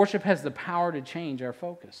 Worship has the power to change our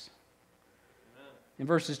focus. In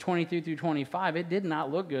verses 23 through 25, it did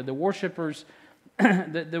not look good. The worshipers,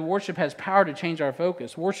 the worship has power to change our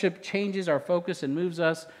focus. Worship changes our focus and moves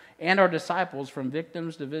us and our disciples from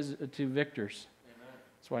victims to victors. Amen.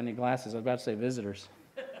 That's why I need glasses. I was about to say visitors.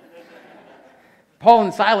 Paul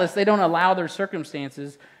and Silas, they don't allow their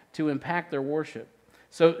circumstances to impact their worship.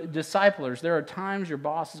 So, disciplers, there are times your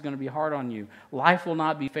boss is going to be hard on you. Life will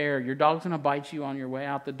not be fair. Your dog's going to bite you on your way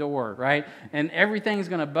out the door, right? And everything's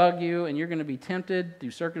going to bug you, and you're going to be tempted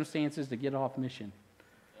through circumstances to get off mission.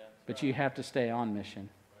 Yeah, but right. You have to stay on mission.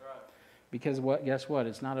 Right. Because guess what?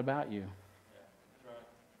 It's not about you. Yeah, right.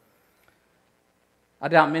 I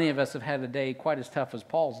doubt many of us have had a day quite as tough as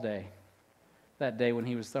Paul's day. That day when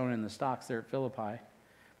he was thrown in the stocks there at Philippi.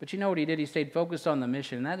 But you know what he did? He stayed focused on the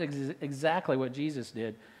mission. And that's exactly what Jesus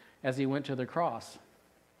did as he went to the cross.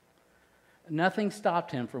 Nothing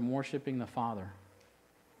stopped him from worshiping the Father.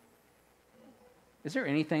 Is there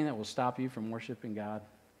anything that will stop you from worshiping God?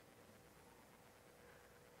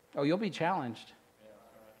 Oh, you'll be challenged.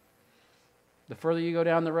 The further you go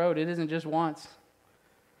down the road, it isn't just once.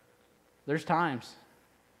 There's times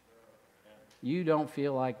you don't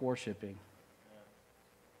feel like worshiping.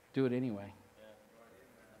 Do it anyway.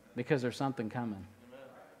 Because there's something coming.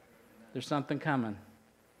 There's something coming.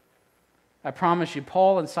 I promise you,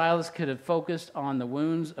 Paul and Silas could have focused on the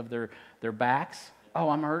wounds of their backs. Oh,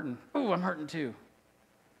 I'm hurting. Oh, I'm hurting too.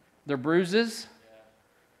 Their bruises.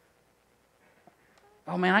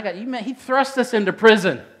 Oh man, he thrust us into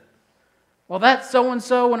prison. Well, that's so and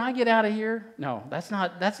so when I get out of here. No, that's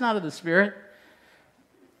not of the Spirit.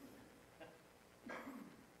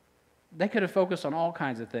 They could have focused on all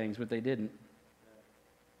kinds of things, but they didn't.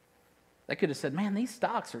 They could have said, man, these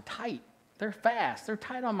stocks are tight. They're fast. They're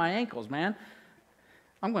tight on my ankles, man.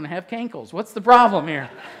 I'm going to have cankles. What's the problem here?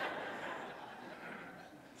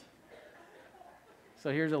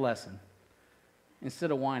 So here's a lesson.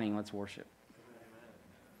 Instead of whining, let's worship.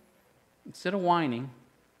 Instead of whining,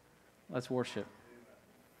 let's worship.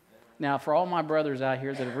 Now, for all my brothers out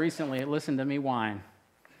here that have recently listened to me whine,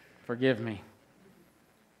 forgive me.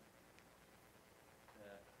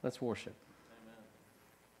 Let's worship.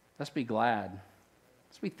 Let's be glad.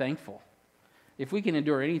 Let's be thankful. If we can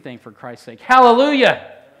endure anything for Christ's sake,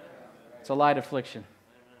 hallelujah! It's a light affliction.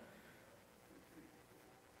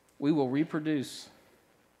 We will reproduce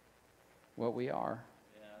what we are.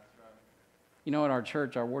 You know, at our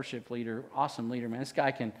church, our worship leader, awesome leader, man, this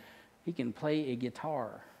guy can play a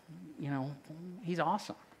guitar. You know, he's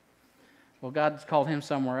awesome. Well, God's called him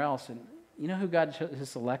somewhere else, and you know who God has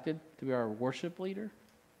selected to be our worship leader?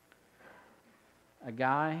 A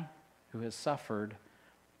guy who has suffered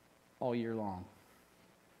all year long.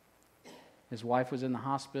 His wife was in the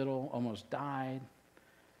hospital, almost died.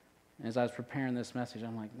 And as I was preparing this message,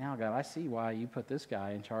 I'm like, now, God, I see why you put this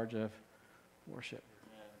guy in charge of worship.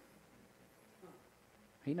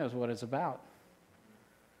 He knows what it's about.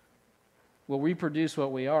 We'll reproduce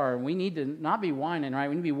what we are, and we need to not be whining, right?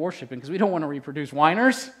 We need to be worshiping, because we don't want to reproduce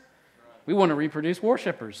whiners. We want to reproduce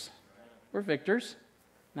worshipers. We're victors,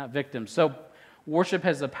 not victims. So Worship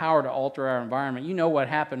has the power to alter our environment. You know what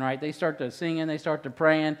happened, right? They start to singing, they start to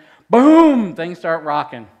praying, boom, things start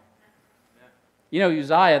rocking. You know,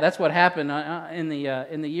 Uzziah, that's what happened in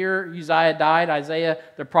the year Uzziah died. Isaiah,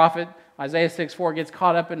 the prophet, Isaiah 6:4 gets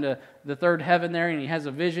caught up into the third heaven there, and he has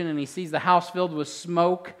a vision, and he sees the house filled with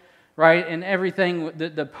smoke, right? And everything,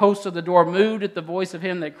 the posts of the door moved at the voice of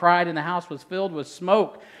him that cried, and the house was filled with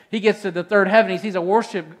smoke. He gets to the third heaven, he sees a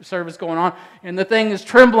worship service going on, and the thing is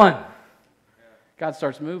trembling. God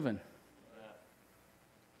starts moving.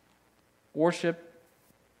 Worship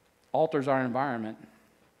alters our environment.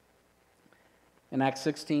 In Acts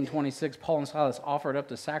 16:26, Paul and Silas offered up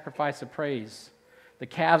the sacrifice of praise. The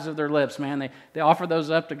calves of their lips, man, they offer those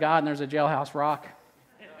up to God, and there's a jailhouse rock.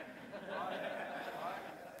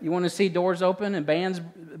 You want to see doors open and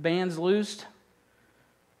bands loosed?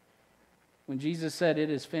 When Jesus said, "It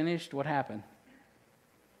is finished," what happened?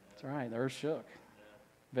 That's right, the earth shook.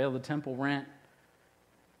 Veil of the temple rent.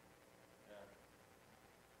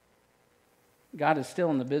 God is still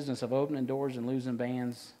in the business of opening doors and losing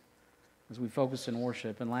bands as we focus in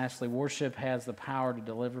worship. And lastly, worship has the power to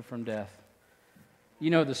deliver from death. You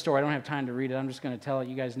know the story. I don't have time to read it. I'm just going to tell it.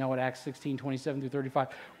 You guys know it, Acts 16:27-35.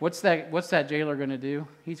 What's that jailer going to do?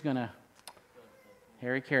 He's going to,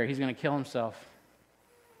 Harry Carey, he's going to kill himself.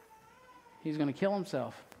 He's going to kill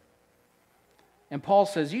himself. And Paul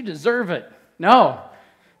says, "You deserve it." No.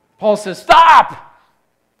 Paul says, "Stop!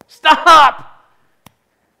 Stop!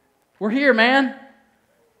 We're here, man.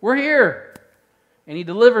 We're here." And he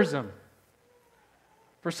delivers them.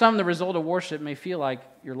 For some, the result of worship may feel like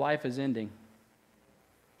your life is ending.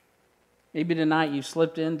 Maybe tonight you've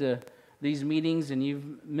slipped into these meetings and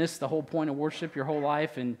you've missed the whole point of worship your whole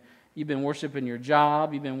life, and you've been worshiping your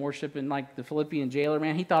job, you've been worshiping like the Philippian jailer,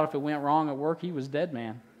 man. He thought if it went wrong at work, he was dead,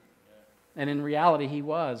 man. And in reality, he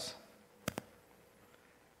was.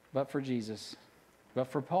 But for Jesus, but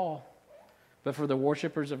for Paul, but for the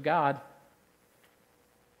worshipers of God.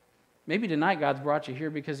 Maybe tonight God's brought you here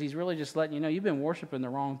because he's really just letting you know you've been worshiping the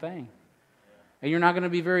wrong thing. And you're not going to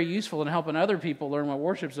be very useful in helping other people learn what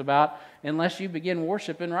worship's about unless you begin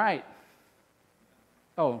worshiping right.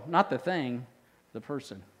 Oh, not the thing, the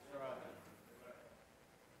person.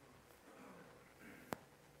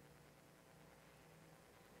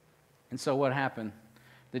 And so what happened?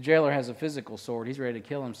 The jailer has a physical sword. He's ready to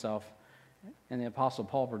kill himself. And the Apostle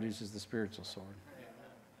Paul produces the spiritual sword.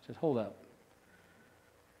 He says, hold up.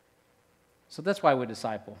 So that's why we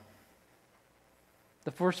disciple.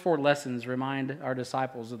 The first 4 lessons remind our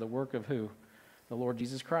disciples of the work of who? The Lord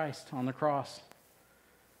Jesus Christ on the cross.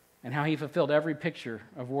 And how he fulfilled every picture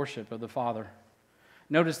of worship of the Father.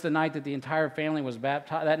 Notice the night that the entire family was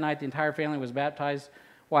baptized. That night the entire family was baptized.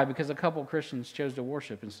 Why? Because a couple of Christians chose to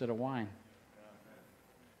worship instead of wine.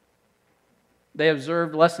 They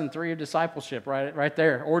observed lesson 3 of discipleship right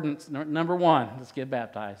there. Ordinance number 1, let's get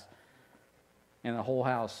baptized. And the whole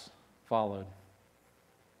house followed.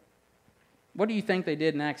 What do you think they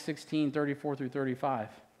did in Acts 16:34-35?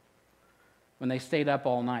 When they stayed up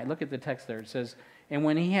all night. Look at the text there. It says, "And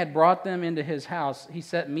when he had brought them into his house, he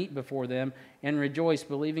set meat before them and rejoiced,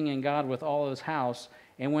 believing in God with all his house.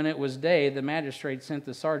 And when it was day, the magistrate sent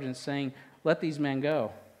the sergeants, saying, 'Let these men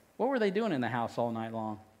go.'" What were they doing in the house all night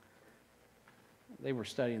long? They were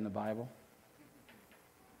studying the Bible.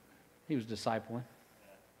 He was discipling.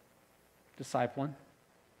 Discipling.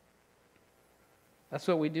 That's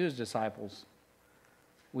what we do as disciples.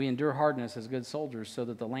 We endure hardness as good soldiers so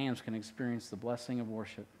that the lambs can experience the blessing of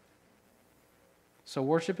worship. So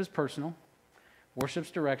worship is personal. Worship's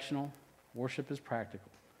directional. Worship is practical.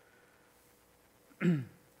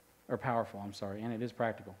 Or powerful, I'm sorry, and it is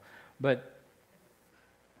practical. But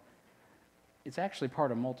it's actually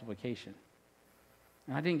part of multiplication.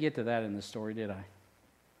 And I didn't get to that in this story, did I?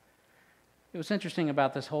 It was interesting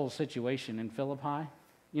about this whole situation in Philippi.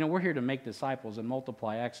 You know, we're here to make disciples and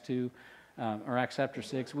multiply, Acts 2 or Acts chapter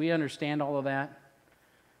 6. We understand all of that.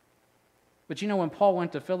 But you know, when Paul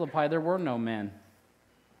went to Philippi, there were no men.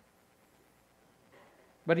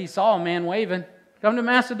 But he saw a man waving, "Come to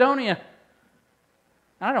Macedonia."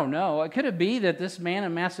 I don't know. Could it be that this man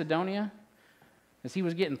in Macedonia, as he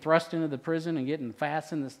was getting thrust into the prison and getting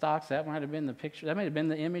fast in the stocks, that might have been the picture, that might have been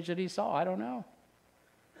the image that he saw. I don't know.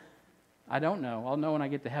 I don't know. I'll know when I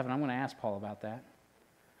get to heaven. I'm going to ask Paul about that.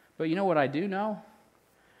 But you know what I do know?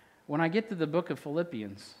 When I get to the book of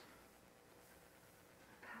Philippians,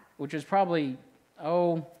 which is probably,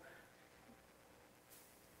 12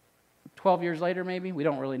 years later maybe. We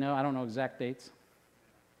don't really know. I don't know exact dates.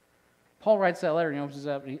 Paul writes that letter and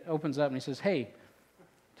he opens up and he says, "Hey,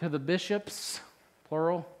 to the bishops,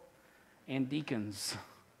 plural, and deacons,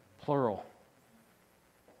 plural."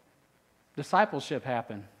 Discipleship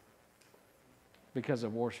happened because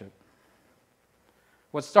of worship.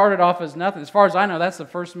 What started off as nothing, as far as I know, that's the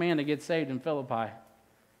first man to get saved in Philippi.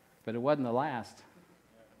 But it wasn't the last.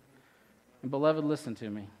 And beloved, listen to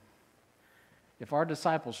me. If our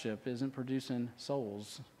discipleship isn't producing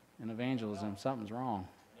souls in evangelism, something's wrong.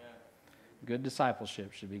 Good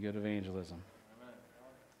discipleship should be good evangelism.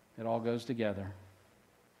 It all goes together.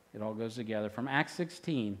 It all goes together. From Acts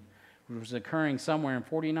 16, which was occurring somewhere in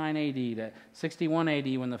 49 AD to 61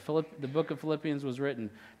 AD when the book of Philippians was written,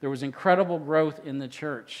 there was incredible growth in the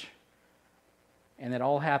church. And it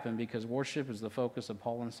all happened because worship is the focus of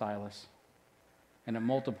Paul and Silas. And it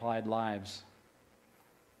multiplied lives.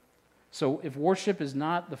 So if worship is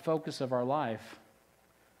not the focus of our life,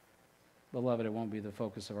 beloved, it won't be the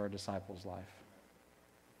focus of our disciples' life.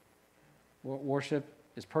 Worship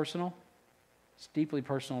is personal. It's deeply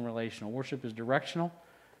personal and relational. Worship is directional.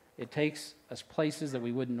 It takes us places that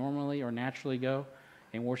we wouldn't normally or naturally go.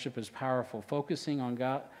 And worship is powerful. Focusing on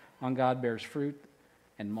God bears fruit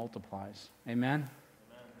and multiplies. Amen? Amen.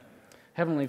 Heavenly